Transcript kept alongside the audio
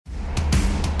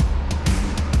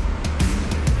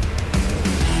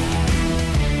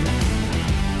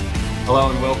Hello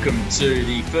and welcome to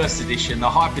the first edition, the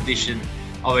hype edition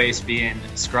of ESPN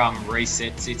Scrum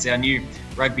Resets. It's our new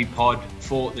rugby pod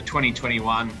for the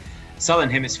 2021 Southern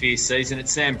Hemisphere season.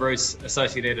 It's Sam Bruce,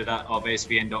 Associate Editor of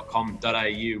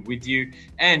ESPN.com.au with you.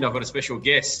 And I've got a special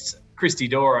guest, Christy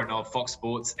Doran of Fox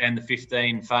Sports and the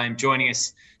 15 fame, joining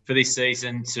us for this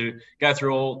season to go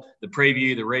through all the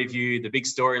preview, the review, the big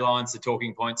storylines, the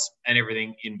talking points, and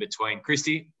everything in between.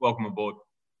 Christy, welcome aboard.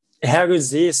 How good is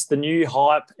this? The new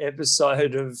hype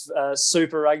episode of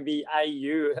Super Rugby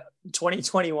AU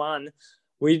 2021.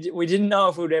 We didn't know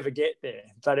if we'd ever get there,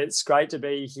 but it's great to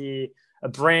be here. A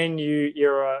brand new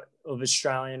era of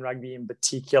Australian rugby in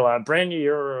particular, a brand new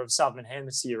era of Southern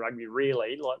Hemisphere rugby,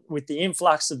 really. Like with the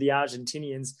influx of the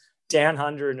Argentinians down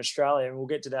under in Australia, and we'll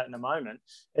get to that in a moment.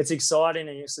 It's exciting,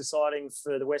 and it's exciting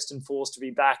for the Western Force to be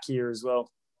back here as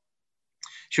well.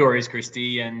 Sure is,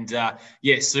 Christy. And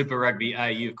yes, Super Rugby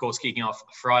AU, of course, kicking off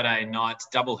Friday night,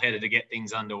 double-header to get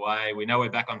things underway. We know we're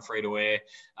back on free-to-air.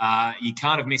 You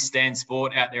can't have missed Stan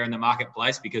Sport out there in the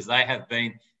marketplace because they have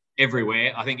been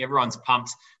everywhere. I think everyone's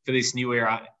pumped for this new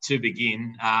era to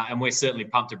begin. And we're certainly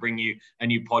pumped to bring you a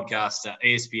new podcast,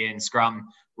 ESPN Scrum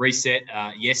Reset.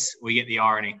 Yes, we get the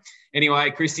irony.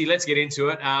 Anyway, Christy, let's get into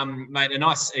it. Mate, a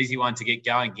nice, easy one to get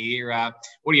going here.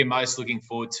 What are you most looking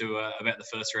forward to about the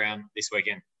first round this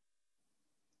weekend?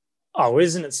 Oh,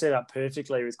 isn't it set up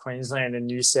perfectly with Queensland and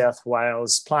New South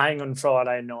Wales playing on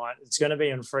Friday night? It's going to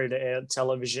be on free-to-air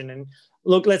television. And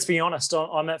look, let's be honest,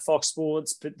 I'm at Fox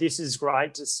Sports, but this is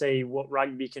great to see what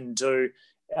rugby can do.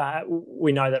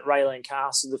 We know that Raelene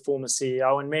Castle, the former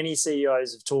CEO, and many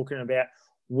CEOs have talking about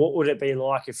what would it be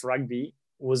like if rugby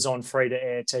was on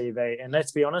free-to-air TV. And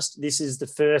let's be honest, this is the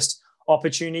first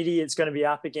opportunity. It's going to be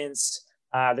up against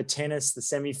the tennis, the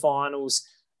semi-finals.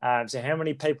 So how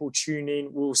many people tune in,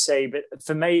 we'll see. But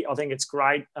for me, I think it's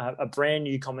great. A brand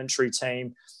new commentary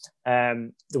team.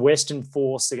 The Western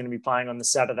Force, they're going to be playing on the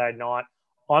Saturday night.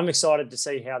 I'm excited to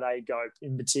see how they go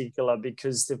in particular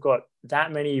because they've got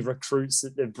that many recruits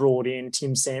that they've brought in.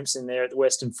 Tim Sampson there at the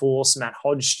Western Force, Matt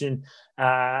Hodgson.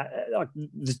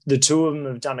 The two of them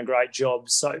have done a great job.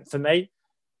 So for me,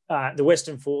 the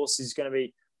Western Force is going to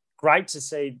be great to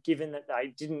see, given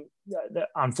that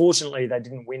unfortunately, they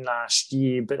didn't win last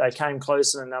year, but they came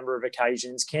close on a number of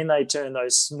occasions. Can they turn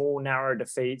those small, narrow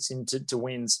defeats into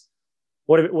wins?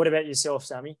 What about yourself,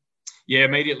 Sammy? Yeah,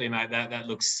 immediately, mate. That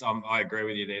looks. I agree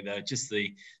with you there. Just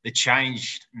the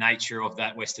changed nature of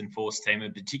that Western Force team,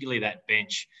 and particularly that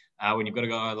bench. When you've got a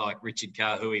guy like Richard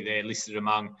Kahui there listed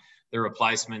among the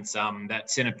replacements, that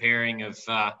centre pairing of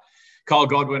Kyle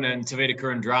Godwin and Tavita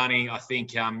Kurandrani, I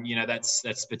think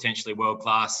that's potentially world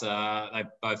class.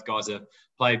 Both guys have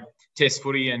played Test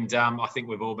footy, and I think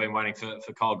we've all been waiting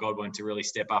for Kyle Godwin to really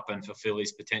step up and fulfil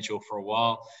his potential for a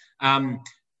while.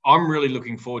 I'm really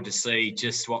looking forward to see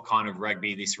just what kind of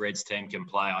rugby this Reds team can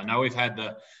play. I know we've had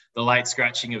the late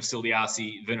scratching of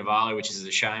Suliasi Vunivalu, which is a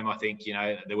shame. I think,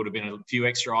 there would have been a few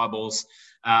extra eyeballs,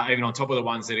 even on top of the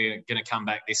ones that are going to come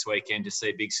back this weekend to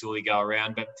see Big Sully go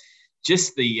around. But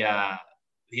just the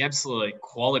absolute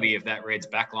quality of that Reds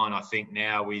backline, I think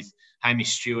now with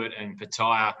Hamish Stewart and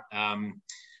Pattaya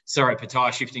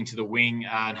shifting to the wing,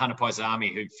 and Hunter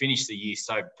Paisami, who finished the year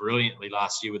so brilliantly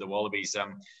last year with the Wallabies,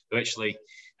 who actually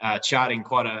charting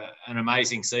quite an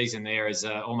amazing season there as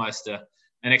almost an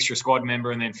extra squad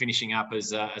member and then finishing up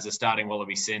as a starting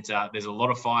Wallaby centre. There's a lot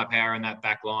of firepower in that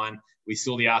back line with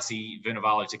Suliasi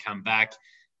Vunivalu to come back.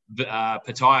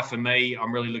 Pattaya, for me,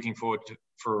 I'm really looking forward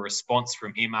for a response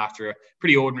from him after a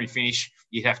pretty ordinary finish.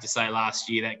 You'd have to say last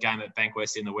year that game at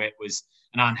Bankwest in the wet was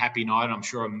an unhappy night. I'm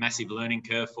sure a massive learning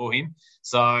curve for him.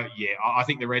 So, yeah, I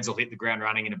think the Reds will hit the ground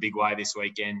running in a big way this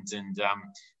weekend and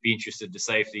be interested to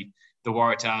see if the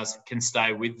Waratahs can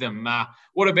stay with them.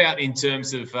 What about in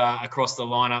terms of across the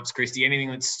lineups, Christy?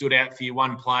 Anything that stood out for you?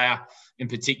 One player in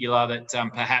particular that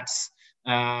perhaps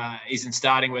isn't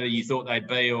starting, whether you thought they'd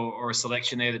be, or a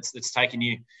selection there that's taken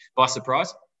you by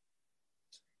surprise?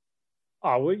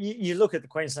 Oh, well, you look at the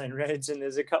Queensland Reds and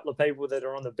there's a couple of people that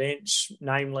are on the bench,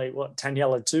 namely,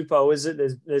 Taniela Tupou, is it?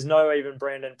 There's no even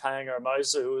Brandon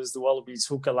Paenga-Amosa, who was the Wallabies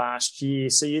hooker last year.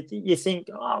 So you think,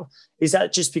 is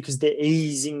that just because they're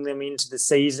easing them into the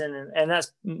season? And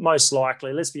that's most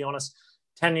likely. Let's be honest,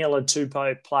 Taniela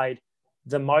Tupou played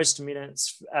the most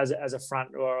minutes as a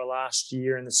front rower last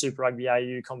year in the Super Rugby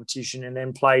AU competition and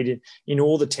then played in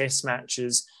all the test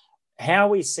matches. How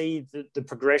we see the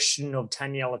progression of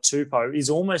Taniela Tupou is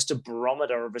almost a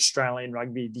barometer of Australian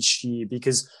rugby this year,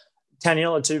 because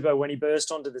Taniela Tupou, when he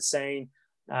burst onto the scene,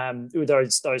 with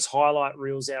those highlight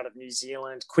reels out of New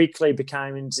Zealand, quickly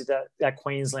became into that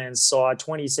Queensland side.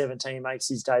 2017 makes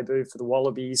his debut for the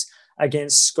Wallabies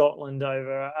against Scotland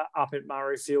up at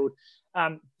Murrayfield.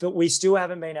 But we still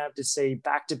haven't been able to see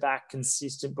back-to-back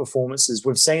consistent performances.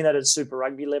 We've seen that at Super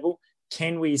Rugby level.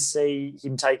 Can we see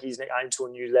him take his game to a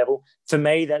new level? For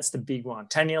me, that's the big one.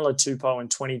 Taniela Tupou in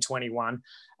 2021.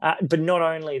 But not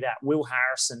only that, Will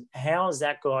Harrison, how is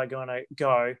that guy going to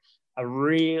go a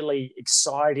really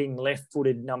exciting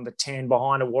left-footed number 10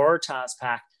 behind a Waratahs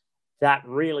pack that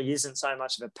really isn't so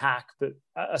much of a pack, but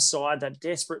a side that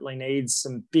desperately needs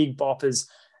some big boppers,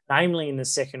 namely in the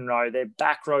second row. Their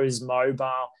back row is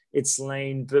mobile, it's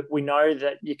lean, but we know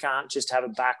that you can't just have a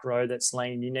back row that's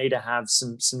lean. You need to have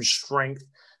some strength,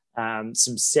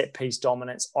 some set-piece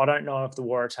dominance. I don't know if the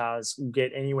Waratahs will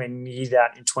get anywhere near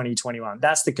that in 2021.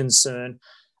 That's the concern.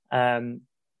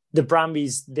 The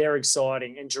Brumbies, they're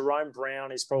exciting. And Jerome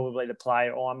Brown is probably the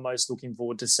player I'm most looking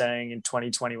forward to seeing in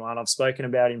 2021. I've spoken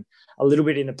about him a little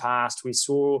bit in the past. We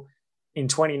saw in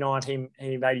 2019,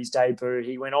 he made his debut.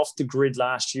 He went off the grid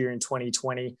last year in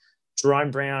 2020.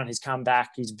 Jerome Brown has come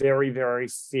back. He's very, very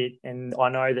fit. And I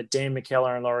know that Dan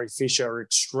McKellar and Laurie Fisher are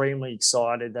extremely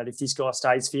excited that if this guy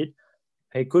stays fit,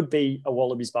 he could be a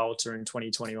Wallabies bolter in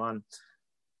 2021.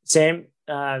 Sam,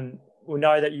 we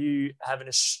know that you have an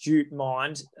astute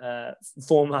mind,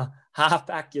 former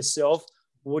halfback yourself.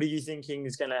 What are you thinking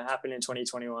is going to happen in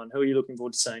 2021? Who are you looking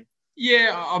forward to seeing?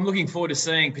 Yeah, I'm looking forward to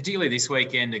seeing, particularly this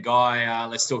weekend, a guy,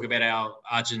 let's talk about our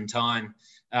Argentine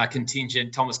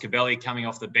contingent, Thomas Cabelli, coming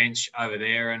off the bench over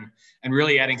there and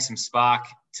really adding some spark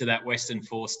to that Western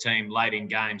Force team late in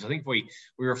games. I think we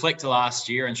reflect to last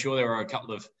year, and sure there were a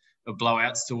couple of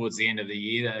blowouts towards the end of the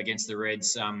year against the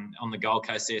Reds on the Gold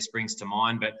Coast there springs to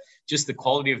mind, but just the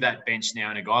quality of that bench now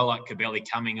and a guy like Cabelli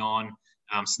coming on,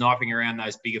 sniping around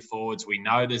those bigger forwards. We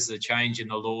know there's a change in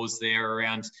the laws there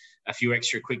around a few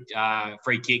extra quick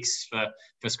free kicks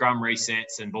for scrum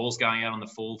resets and balls going out on the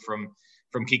full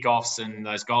from kickoffs and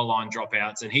those goal line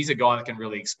dropouts. And he's a guy that can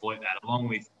really exploit that, along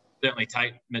with certainly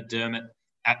Tate McDermott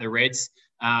at the Reds.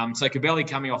 So Cabelli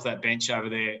coming off that bench over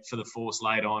there for the Force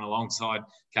late on alongside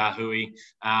Kahui.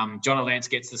 John Lance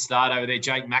gets the start over there.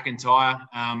 Jake McIntyre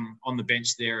on the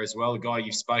bench there as well, a guy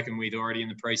you've spoken with already in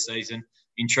the preseason.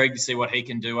 Intrigued to see what he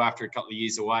can do after a couple of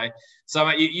years away. So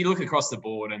you look across the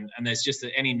board and there's just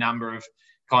any number of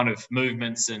kind of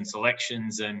movements and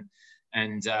selections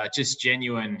and just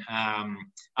genuine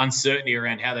uncertainty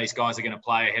around how these guys are going to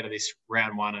play ahead of this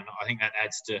round one. And I think that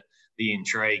adds to the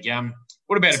intrigue.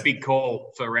 What about a big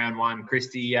call for round one,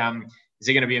 Christy? Is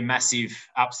there going to be a massive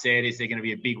upset? Is there going to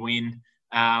be a big win?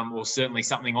 Or certainly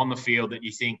something on the field that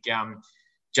you think,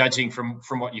 judging from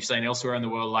what you've seen elsewhere in the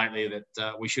world lately,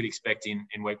 that we should expect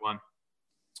in week one?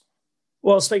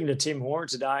 Well, speaking to Tim Horan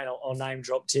today, and I'll name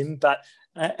drop Tim, but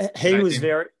he was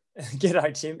Tim.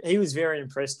 G'day, Tim. He was very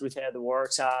impressed with how the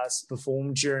Waratahs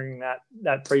performed during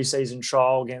that pre-season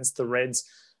trial against the Reds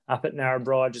up at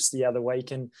Narrabri just the other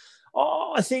week. And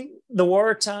I think the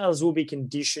Waratahs will be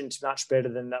conditioned much better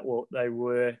than what they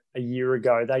were a year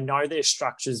ago. They know their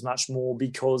structures much more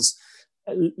because,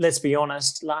 let's be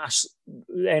honest,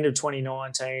 end of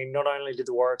 2019, not only did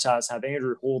the Waratahs have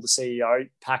Andrew Hall, the CEO,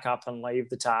 pack up and leave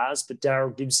the Tars, but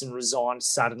Daryl Gibson resigned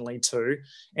suddenly too.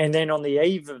 And then on the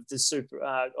eve of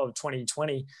the of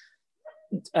 2020,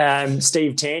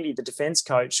 Steve Tandy, the defence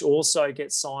coach, also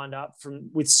gets signed up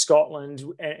with Scotland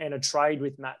and a trade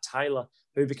with Matt Taylor,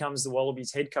 who becomes the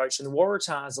Wallabies head coach. And the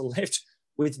Waratahs are left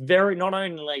with not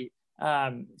only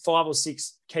 5 or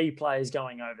 6 key players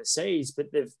going overseas, but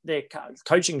their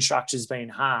coaching structure's been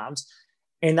halved,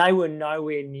 and they were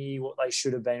nowhere near what they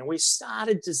should have been. We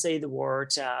started to see the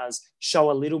Waratahs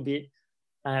show a little bit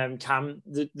come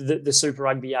the Super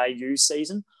Rugby AU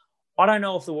season. I don't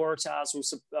know if the Waratahs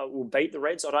will beat the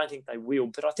Reds. I don't think they will,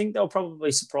 but I think they'll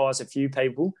probably surprise a few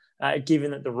people,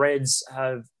 given that the Reds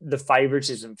have the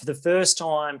favouritism. For the first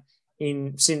time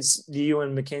since the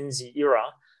Ewan McKenzie era,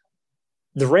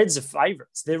 the Reds are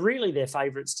favourites. They're really their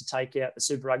favourites to take out the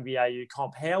Super Rugby AU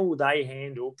comp. How will they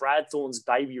handle Brad Thorne's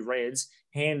baby Reds,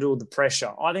 handle the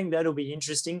pressure? I think that'll be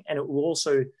interesting, and it will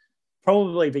also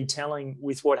probably be telling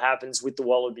with what happens with the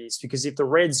Wallabies, because if the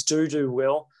Reds do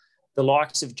well, the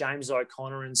likes of James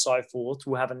O'Connor and so forth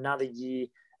will have another year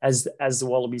as the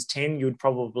Wallabies 10, you'd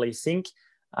probably think.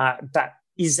 But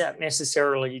is that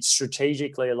necessarily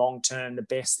strategically long-term the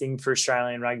best thing for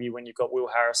Australian rugby when you've got Will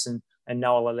Harrison and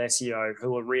Noah Alessio,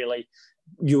 who are really,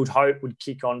 you would hope, would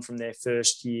kick on from their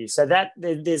first year? So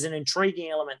there's an intriguing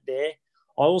element there.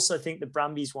 I also think the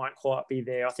Brumbies won't quite be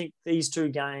there. I think these two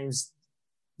games,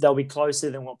 they'll be closer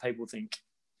than what people think.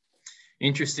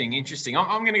 Interesting.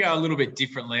 I'm going to go a little bit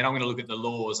differently, and I'm going to look at the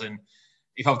laws. And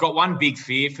if I've got one big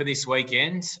fear for this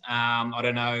weekend, I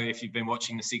don't know if you've been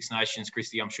watching the Six Nations,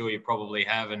 Christy. I'm sure you probably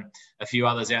have, and a few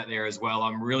others out there as well.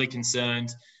 I'm really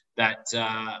concerned that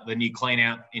the new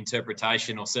clean-out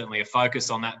interpretation, or certainly a focus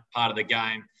on that part of the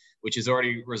game, which has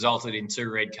already resulted in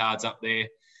 2 red cards up there,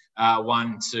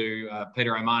 one to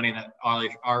Peter O'Mahony in that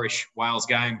Irish-Wales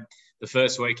game the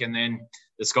first week, and then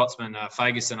the Scotsman,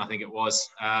 Fagerson, I think it was,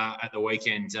 at the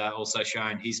weekend, also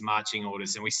showing his marching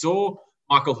orders. And we saw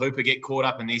Michael Hooper get caught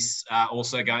up in this,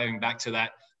 also going back to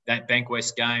that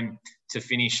Bankwest game to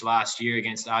finish last year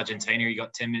against Argentina. He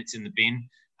got 10 minutes in the bin.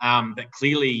 But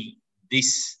clearly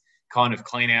this kind of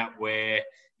clean out where,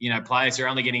 players are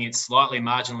only getting it slightly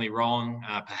marginally wrong,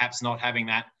 perhaps not having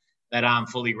that arm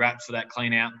fully wrapped for that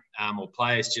clean out, or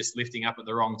players just lifting up at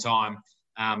the wrong time,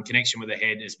 connection with the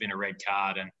head has been a red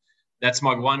card. And that's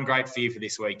my one great fear for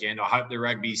this weekend. I hope the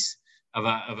rugby's of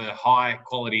a high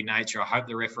quality nature. I hope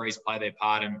the referees play their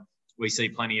part and we see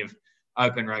plenty of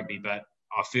open rugby. But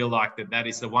I feel like that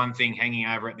is the one thing hanging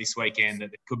over it this weekend,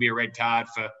 that there could be a red card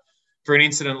for an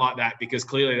incident like that, because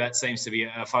clearly that seems to be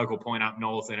a focal point up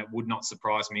north, and it would not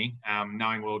surprise me,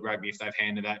 knowing World Rugby, if they've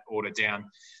handed that order down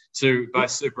to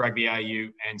both Super Rugby AU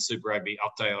and Super Rugby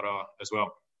Aotearoa as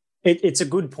well. It's a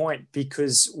good point,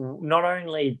 because not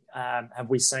only have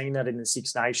we seen that in the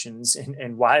Six Nations,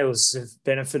 and Wales have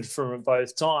benefited from it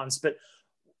both times, but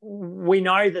we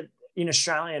know that in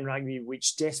Australian rugby,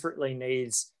 which desperately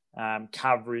needs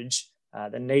coverage,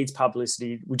 that needs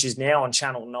publicity, which is now on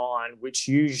Channel 9, which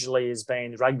usually has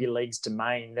been rugby league's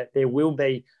domain, that there will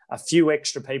be a few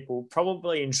extra people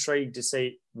probably intrigued to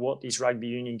see what this rugby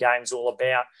union game is all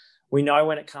about. We know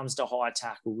when it comes to high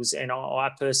tackles, and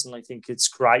I personally think it's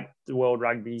great, the World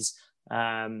Rugby's,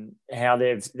 how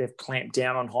they've clamped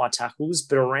down on high tackles,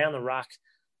 but around the ruck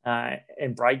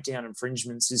and breakdown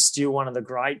infringements is still one of the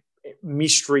great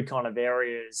mystery kind of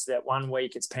areas that one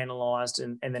week it's penalised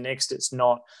and the next it's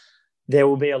not. There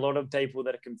will be a lot of people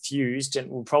that are confused and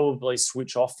will probably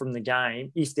switch off from the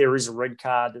game if there is a red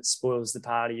card that spoils the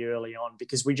party early on,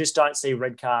 because we just don't see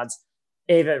red cards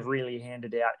ever really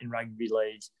handed out in rugby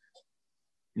league.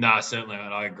 No, certainly,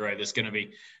 I agree. There's going to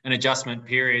be an adjustment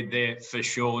period there for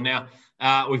sure. Now,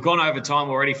 we've gone over time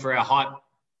already for our Hype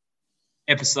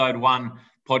Episode 1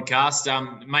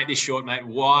 podcast. Make this short, mate.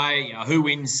 Why? Who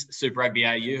wins Super Rugby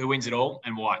AU? Who wins it all,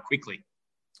 and why? Quickly.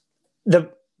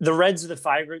 The Reds are the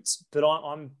favourites, but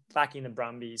I'm backing the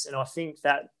Brumbies. And I think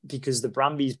that because the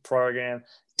Brumbies program,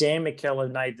 Dan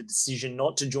McKellar made the decision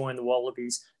not to join the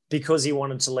Wallabies because he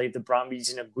wanted to leave the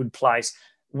Brumbies in a good place.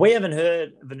 We haven't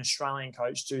heard of an Australian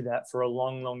coach do that for a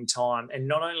long, long time. And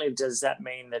not only does that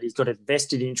mean that he's got a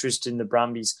vested interest in the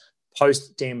Brumbies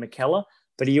post Dan McKellar,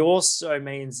 but he also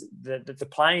means that the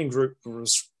playing group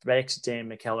respects Dan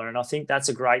McKellar. And I think that's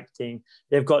a great thing.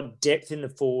 They've got depth in the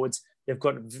forwards. They've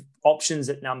got options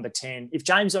at number 10. If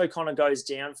James O'Connor goes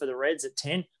down for the Reds at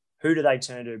 10, who do they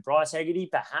turn to? Bryce Hegarty,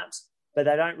 perhaps, but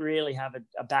they don't really have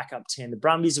a backup 10. The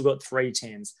Brumbies have got 3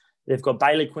 10s. They've got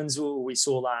Bailey Quinswell, who we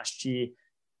saw last year,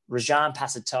 Rajan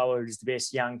Pasatoa, who's the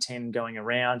best young 10 going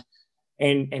around,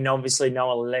 and obviously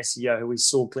Noah Alessio, who we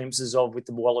saw glimpses of with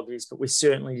the Wallabies, but we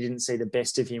certainly didn't see the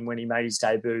best of him when he made his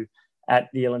debut at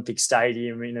the Olympic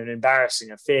Stadium in an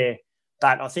embarrassing affair.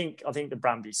 But I think the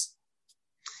Brumbies.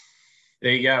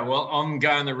 There you go. Well, I'm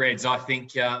going the Reds. I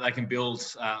think they can build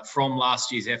from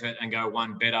last year's effort and go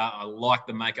one better. I like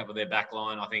the makeup of their back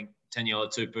line. I think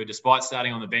Taniela Tupu, despite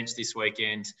starting on the bench this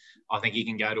weekend, I think he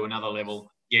can go to another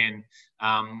level again.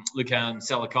 Lukan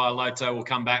Salakai-Loto will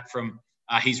come back from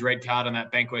his red card on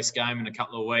that Bankwest game in a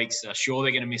couple of weeks. Sure,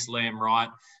 they're going to miss Liam Wright,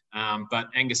 but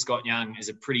Angus Scott-Young is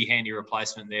a pretty handy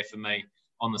replacement there for me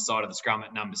on the side of the scrum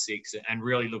at number 6, and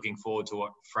really looking forward to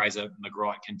what Fraser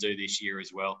McGright can do this year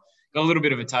as well. Got a little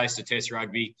bit of a taste of Test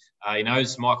rugby. He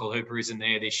knows Michael Hooper isn't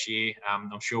there this year. I'm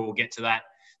sure we'll get to that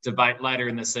debate later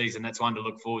in the season. That's one to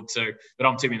look forward to. But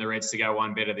I'm tipping the Reds to go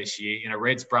one better this year in a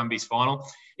Reds-Brumbies final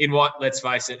in what, let's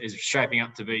face it, is shaping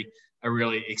up to be a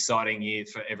really exciting year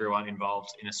for everyone involved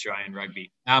in Australian rugby.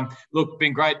 Look,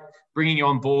 been great bringing you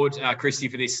on board, Christy,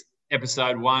 for this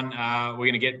episode 1. We're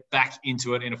going to get back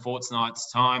into it in a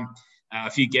fortnight's time. A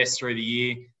few guests through the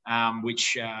year,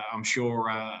 which I'm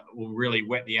sure will really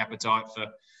whet the appetite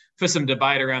for some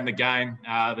debate around the game,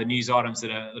 the news items that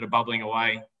are bubbling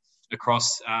away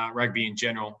across rugby in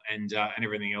general, and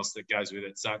everything else that goes with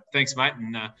it. So thanks, mate,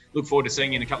 and look forward to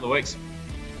seeing you in a couple of weeks.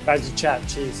 Great to chat.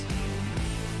 Cheers.